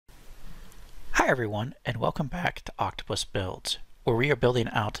Hi everyone, and welcome back to Octopus Builds, where we are building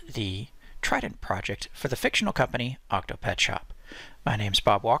out the Trident project for the fictional company Octopet Shop. My name's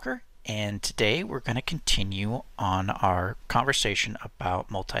Bob Walker, and today we're going to continue on our conversation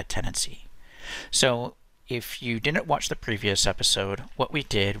about multi-tenancy. So if you didn't watch the previous episode, what we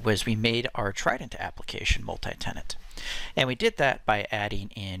did was we made our Trident application multi-tenant. And we did that by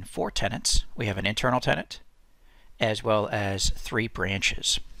adding in 4 tenants. We have an internal tenant, as well as 3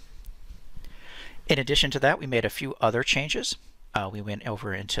 branches. In addition to that, we made a few other changes. We went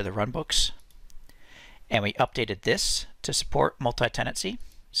over into the runbooks and we updated this to support multi-tenancy.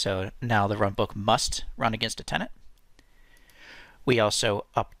 So now the runbook must run against a tenant. We also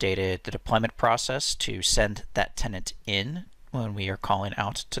updated the deployment process to send that tenant in when we are calling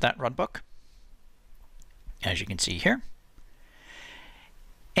out to that runbook, as you can see here.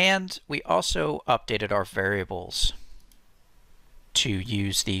 And we also updated our variables to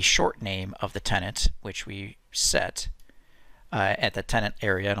use the short name of the tenant, which we set at the tenant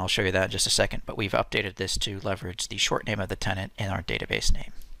area, and I'll show you that in just a second, but we've updated this to leverage the short name of the tenant in our database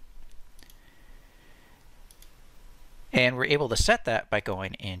name. And we're able to set that by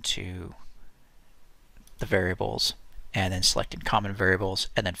going into the variables and then selecting common variables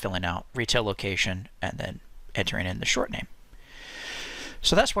and then filling out retail location and then entering in the short name.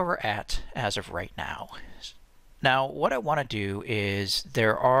 So that's where we're at as of right now. Now, what I want to do is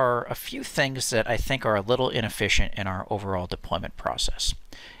there are a few things that I think are a little inefficient in our overall deployment process.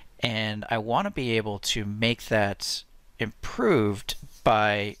 And I want to be able to make that improved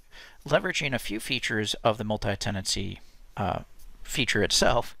by leveraging a few features of the multi-tenancy feature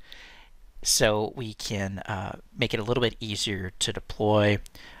itself, so we can make it a little bit easier to deploy,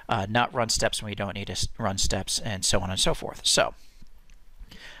 not run steps when we don't need to run steps, and so on and so forth. So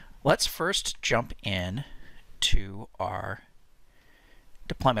let's first jump in to our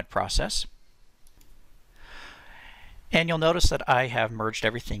deployment process. And you'll notice that I have merged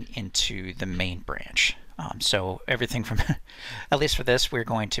everything into the main branch. So everything from, at least for this, we're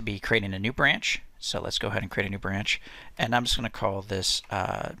going to be creating a new branch. So let's go ahead and create a new branch. And I'm just going to call this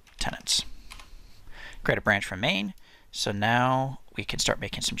Tenants. Create a branch from main. So now we can start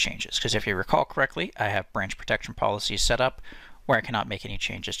making some changes. Because if you recall correctly, I have branch protection policies set up where I cannot make any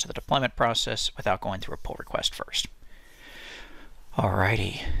changes to the deployment process without going through a pull request first.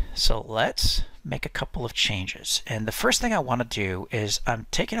 Alrighty, so let's make a couple of changes. And the first thing I want to do is I'm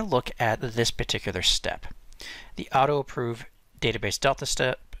taking a look at this particular step, the auto approve database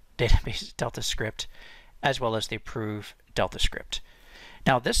delta script, as well as the approve delta script.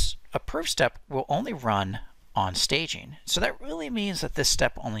 Now this approve step will only run on staging, so that really means that this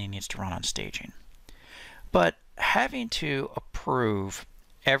step only needs to run on staging. But having to approve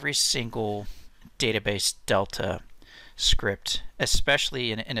every single database delta script,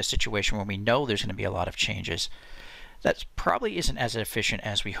 especially in a situation where we know there's going to be a lot of changes, that probably isn't as efficient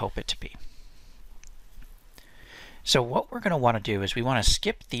as we hope it to be. So what we're going to want to do is we want to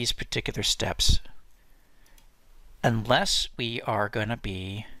skip these particular steps unless we are going to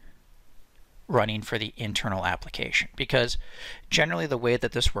be running for the internal application, because generally the way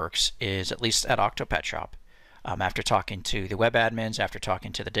that this works is, at least at Octopet Shop, after talking to the web admins, after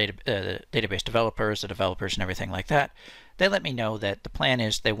talking to the database developers, the developers and everything like that, they let me know that the plan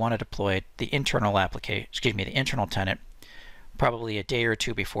is they want to deploy the internal the internal tenant probably a day or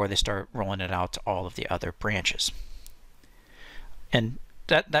two before they start rolling it out to all of the other branches. And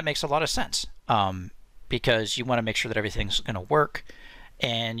that makes a lot of sense, because you want to make sure that everything's going to work,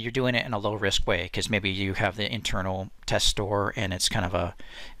 and you're doing it in a low risk way, because maybe you have the internal test store and it's kind of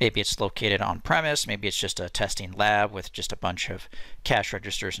maybe it's located on premise, maybe it's just a testing lab with just a bunch of cash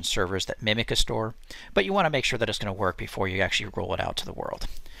registers and servers that mimic a store, but you want to make sure that it's going to work before you actually roll it out to the world.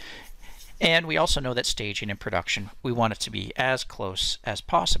 And we also know that staging and production, we want it to be as close as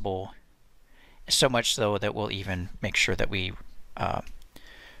possible, so much so that we'll even make sure that we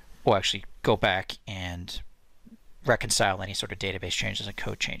will actually go back and reconcile any sort of database changes and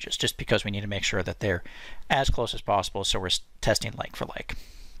code changes, just because we need to make sure that they're as close as possible, so we're testing like for like.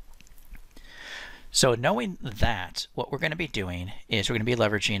 So knowing that, what we're going to be doing is we're going to be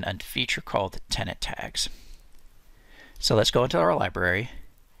leveraging a feature called tenant tags. So let's go into our library,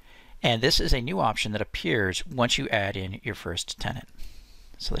 and this is a new option that appears once you add in your first tenant.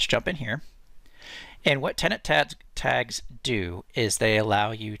 So let's jump in here, and what tenant tags do is they allow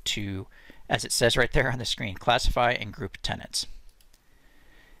you to, as it says right there on the screen, classify and group tenants.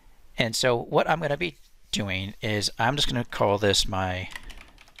 And so what I'm going to be doing is I'm just going to call this my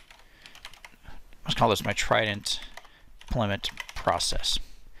Trident deployment process.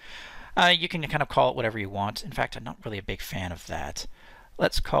 You can kind of call it whatever you want. In fact, I'm not really a big fan of that.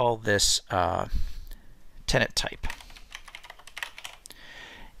 let's call this tenant type.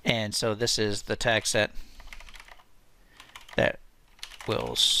 And so this is the tag set that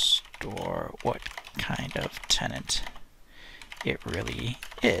will store what kind of tenant it really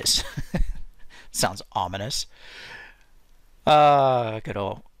is. Sounds ominous. Good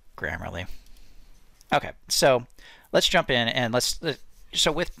old Grammarly. Okay, so let's jump in and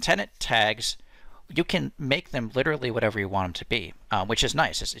so with tenant tags, you can make them literally whatever you want them to be, which is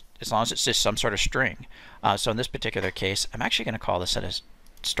nice, as long as it's just some sort of string. So in this particular case, I'm actually going to call this I'm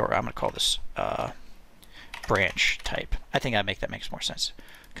going to call this branch type. I think that makes more sense.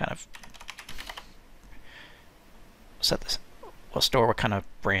 Kind of set this. We'll store what kind of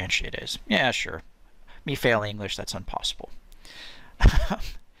branch it is. Yeah, sure. Me failing English, that's impossible.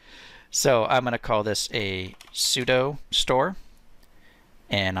 So I'm going to call this a pseudo store,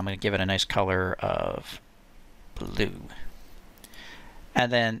 and I'm going to give it a nice color of blue.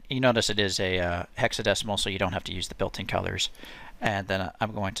 And then you notice it is a hexadecimal, so you don't have to use the built-in colors. And then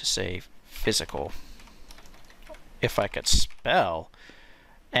I'm going to say physical, if I could spell,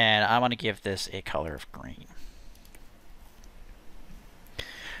 and I want to give this a color of green.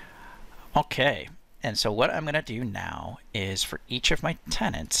 Okay. And so what I'm going to do now is for each of my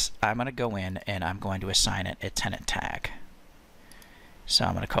tenants, I'm going to go in and I'm going to assign it a tenant tag. So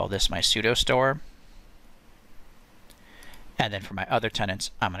I'm going to call this my pseudo store. And then for my other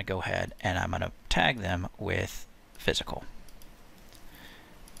tenants, I'm going to go ahead and I'm going to tag them with physical.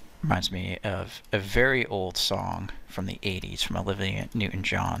 Reminds me of a very old song from the 80s from Olivia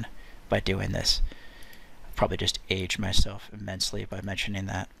Newton-John by doing this. I'll probably just aged myself immensely by mentioning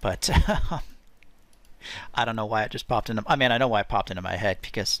that, but I don't know why it just popped into. I mean, I know why it popped into my head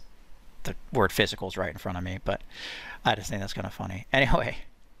because the word physical is right in front of me, but I just think that's kind of funny. Anyway,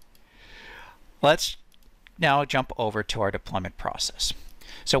 let's now jump over to our deployment process.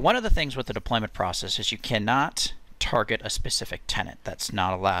 So one of the things with the deployment process is you cannot target a specific tenant. That's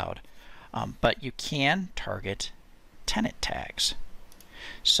not allowed. But you can target tenant tags.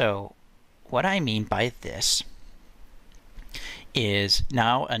 So what I mean by this is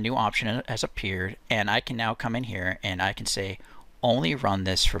now a new option has appeared, and I can now come in here and I can say only run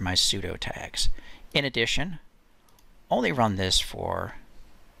this for my pseudo tags. In addition, only run this for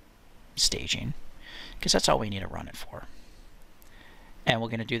staging, because that's all we need to run it for. And we're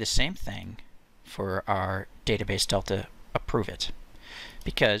going to do the same thing for our database delta approve it,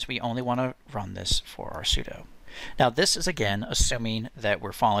 because we only want to run this for our pseudo. Now this is again assuming that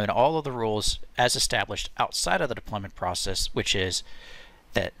we're following all of the rules as established outside of the deployment process, which is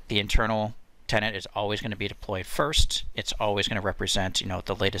that the internal tenant is always going to be deployed first. It's always going to represent,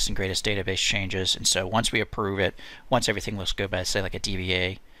 the latest and greatest database changes. And so once we approve it, once everything looks good by say like a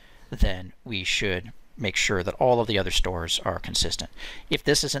DBA, then we should make sure that all of the other stores are consistent. If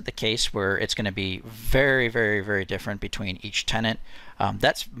this isn't the case, where it's going to be very, very, very different between each tenant,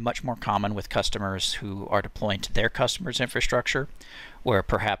 that's much more common with customers who are deploying to their customers' infrastructure, where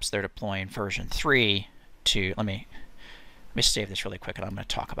perhaps they're deploying version 3 to, let me save this really quick and I'm going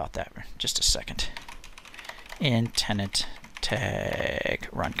to talk about that in just a second. In tenant tag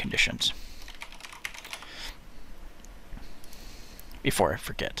run conditions. Before I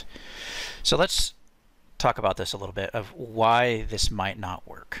forget. So let's talk about this a little bit of why this might not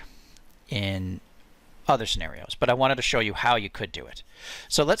work in other scenarios, but I wanted to show you how you could do it.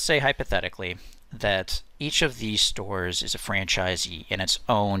 So let's say hypothetically that each of these stores is a franchisee and it's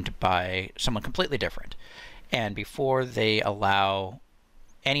owned by someone completely different, and before they allow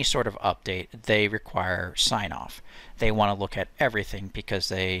any sort of update, they require sign-off. They want to look at everything because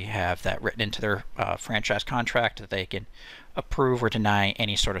they have that written into their franchise contract that they can approve or deny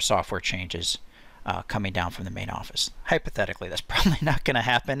any sort of software changes coming down from the main office. Hypothetically, that's probably not going to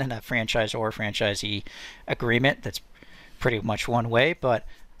happen in a franchise or franchisee agreement. That's pretty much one way, but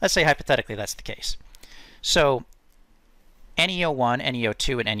let's say hypothetically that's the case. So NEO1,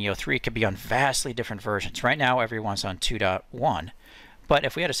 NEO2, and NEO3 could be on vastly different versions. Right now, everyone's on 2.1. But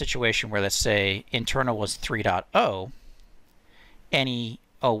if we had a situation where, let's say, internal was 3.0,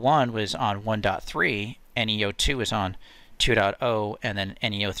 NEO1 was on 1.3, NEO2 is on 2.0, and then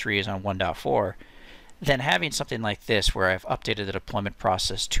NEO3 is on 1.4, then having something like this where I've updated the deployment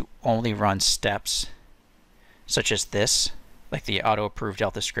process to only run steps such as this, like the auto-approved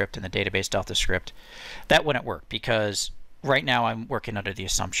Delta script and the database Delta script, that wouldn't work, because right now I'm working under the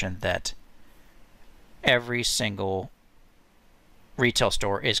assumption that every single retail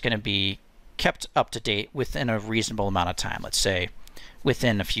store is going to be kept up to date within a reasonable amount of time. Let's say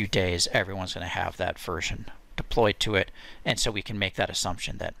within a few days everyone's going to have that version deployed to it, and so we can make that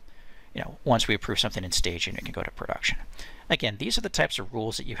assumption that once we approve something in staging, it can go to production. again, these are the types of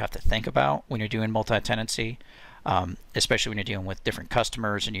rules that you have to think about when you're doing multi-tenancy, especially when you're dealing with different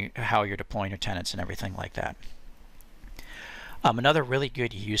customers and how you're deploying your tenants and everything like that. Another really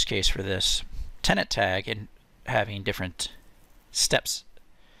good use case for this tenant tag and having different steps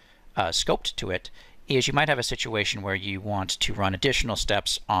scoped to it is you might have a situation where you want to run additional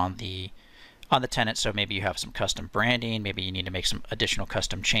steps on the tenant. So maybe you have some custom branding, maybe you need to make some additional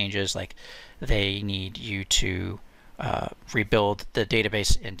custom changes, like they need you to rebuild the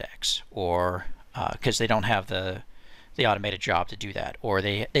database index, or because they don't have the automated job to do that, or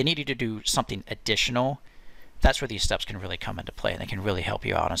they need you to do something additional. That's where these steps can really come into play, and they can really help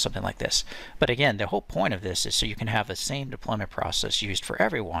you out on something like this. But again, the whole point of this is so you can have the same deployment process used for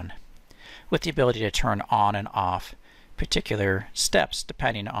everyone, with the ability to turn on and off particular steps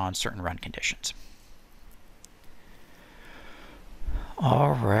depending on certain run conditions.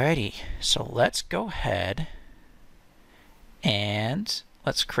 Alrighty, so let's go ahead and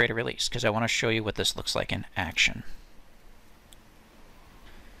let's create a release, because I want to show you what this looks like in action.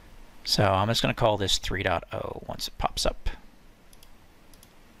 So I'm just going to call this 3.0 once it pops up.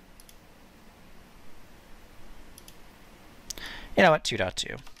 You know what,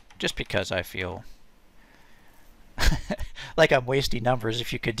 2.2, just because I feel like I'm wasting numbers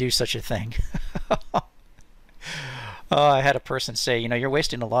if you could do such a thing. I had a person say, you know, you're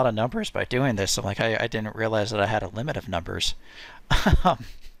wasting a lot of numbers by doing this. I'm like, I didn't realize that I had a limit of numbers. But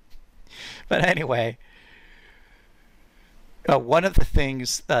anyway, one of the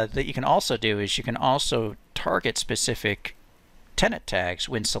things that you can also do is you can also target specific tenant tags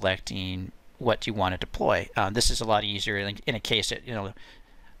when selecting what you want to deploy. This is a lot easier in a case that, you know,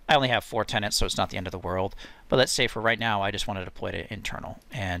 I only have 4 tenants, so it's not the end of the world. But let's say for right now, I just want to deploy to internal.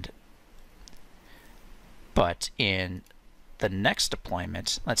 But in the next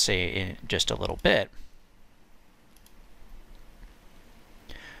deployment, let's say in just a little bit,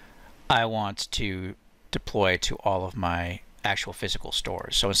 I want to deploy to all of my actual physical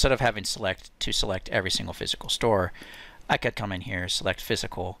stores. So instead of having to select every single physical store, I could come in here, select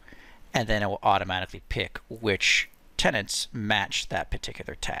physical, and then it will automatically pick which tenants match that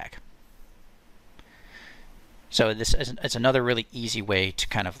particular tag. So this is it's another really easy way to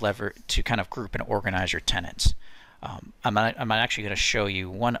kind of group and organize your tenants. I'm actually going to show you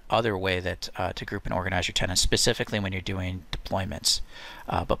one other way that to group and organize your tenants, specifically when you're doing deployments.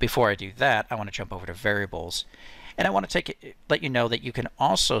 But before I do that, I want to jump over to variables, and I want to let you know that you can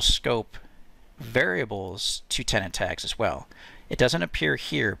also scope variables to tenant tags as well. It doesn't appear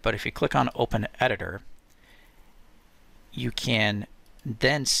here, but if you click on Open Editor, you can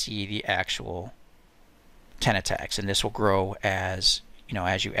then see the actual tenant tags, and this will grow as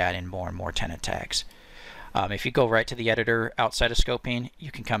you add in more and more tenant tags. If you go right to the editor outside of scoping,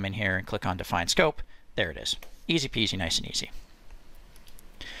 you can come in here and click on Define Scope. There it is. Easy peasy, nice and easy.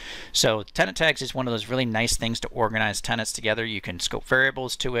 So tenant tags is one of those really nice things to organize tenants together. You can scope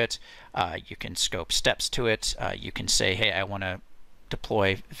variables to it. You can scope steps to it. You can say, hey, I want to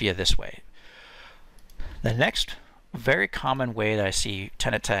deploy via this way. The next very common way that I see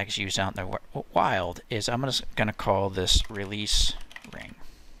tenant tags used out in the wild is I'm just going to call this release ring.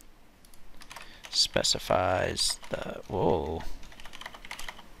 Specifies the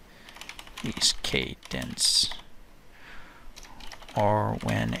release cadence, or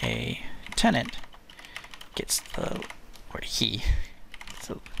when a tenant gets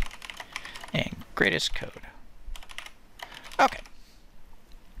and greatest code. Okay.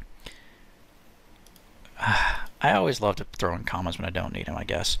 I always love to throw in commas when I don't need them, I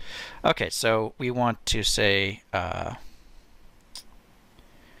guess. Okay, so we want to say, I'm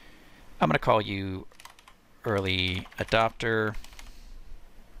going to call you early adopter.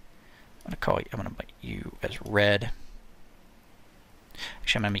 I'm going to make you as red.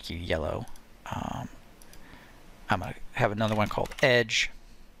 Actually, I'm going to make you yellow. I'm going to have another one called edge.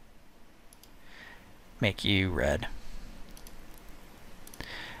 Make you red.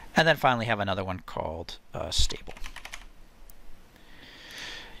 And then finally have another one called stable.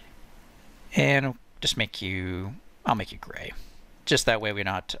 And just I'll make you gray. Just that way we're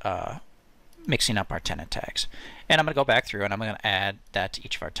not mixing up our tenant tags. And I'm going to go back through and I'm going to add that to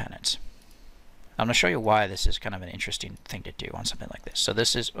each of our tenants. I'm going to show you why this is kind of an interesting thing to do on something like this. So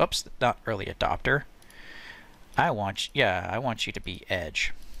this is, oops, not early adopter. I want you to be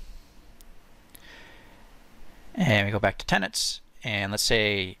edge. And we go back to tenants. And let's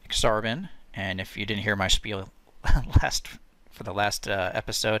say Exarban, and if you didn't hear my spiel for the last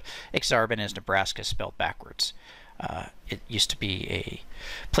episode, Exarban is Nebraska spelled backwards. It used to be a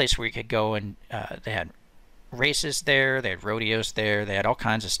place where you could go and they had races there, they had rodeos there, they had all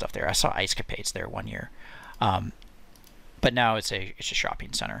kinds of stuff there. I saw ice capades there one year. But now it's a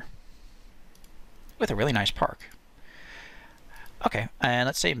shopping center with a really nice park. Okay, and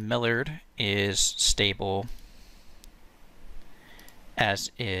let's say Millard is stable,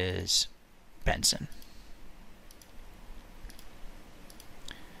 as is Benson.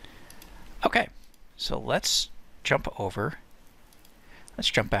 Okay, so let's jump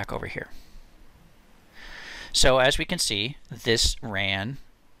back over here. So as we can see, this ran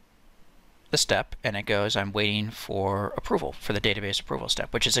the step, and it goes, I'm waiting for approval for the database approval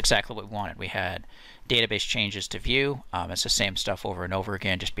step, which is exactly what we wanted. We had database changes to view. It's the same stuff over and over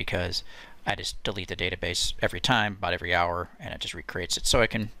again, just because I just delete the database every time, about every hour, and it just recreates it. So I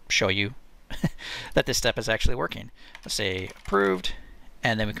can show you that this step is actually working. Let's say approved,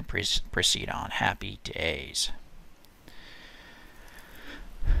 and then we can proceed on. Happy days.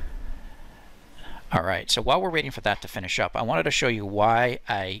 All right, so while we're waiting for that to finish up, I wanted to show you why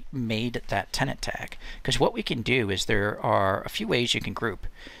I made that tenant tag. Because what we can do is there are a few ways you can group.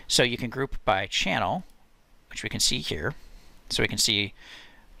 So you can group by channel, which we can see here. So we can see,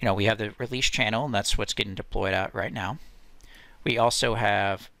 we have the release channel, and that's what's getting deployed out right now. We also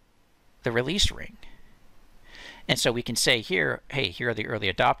have the release ring. And so we can say here, hey, here are the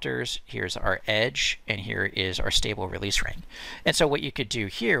early adopters, here's our edge, and here is our stable release ring. And so what you could do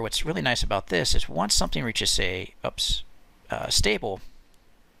here, what's really nice about this is once something reaches, say, stable,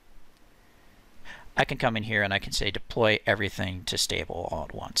 I can come in here and I can say deploy everything to stable all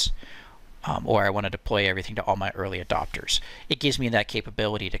at once. Or I want to deploy everything to all my early adopters. It gives me that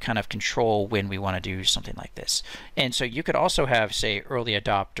capability to kind of control when we want to do something like this. And so you could also have, say, early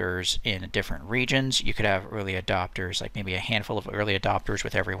adopters in different regions. You could have early adopters, like maybe a handful of early adopters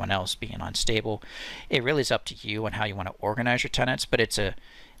with everyone else being unstable. It really is up to you on how you want to organize your tenants, but it's a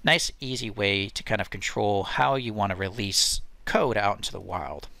nice, easy way to kind of control how you want to release code out into the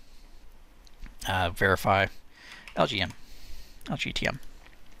wild. Verify LGTM.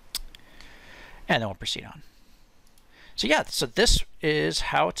 And then we'll proceed on. So yeah, so this is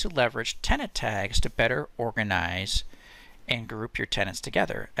how to leverage tenant tags to better organize and group your tenants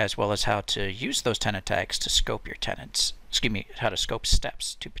together, as well as how to use those tenant tags to scope your tenants, how to scope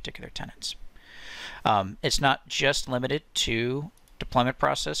steps to particular tenants. It's not just limited to deployment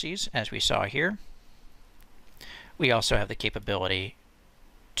processes, as we saw here. We also have the capability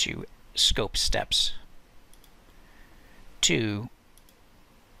to scope steps to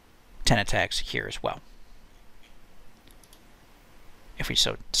tenant tags here as well, if we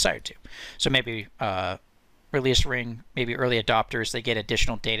so desire to. So maybe release ring, maybe early adopters, they get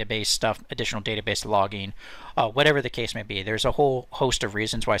additional database stuff, additional database logging, whatever the case may be. There's a whole host of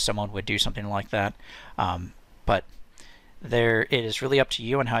reasons why someone would do something like that, but it is really up to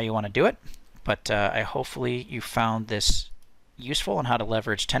you on how you want to do it. But hopefully you found this useful on how to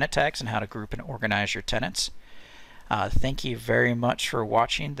leverage tenant tags and how to group and organize your tenants. Thank you very much for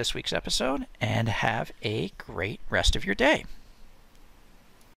watching this week's episode, and have a great rest of your day.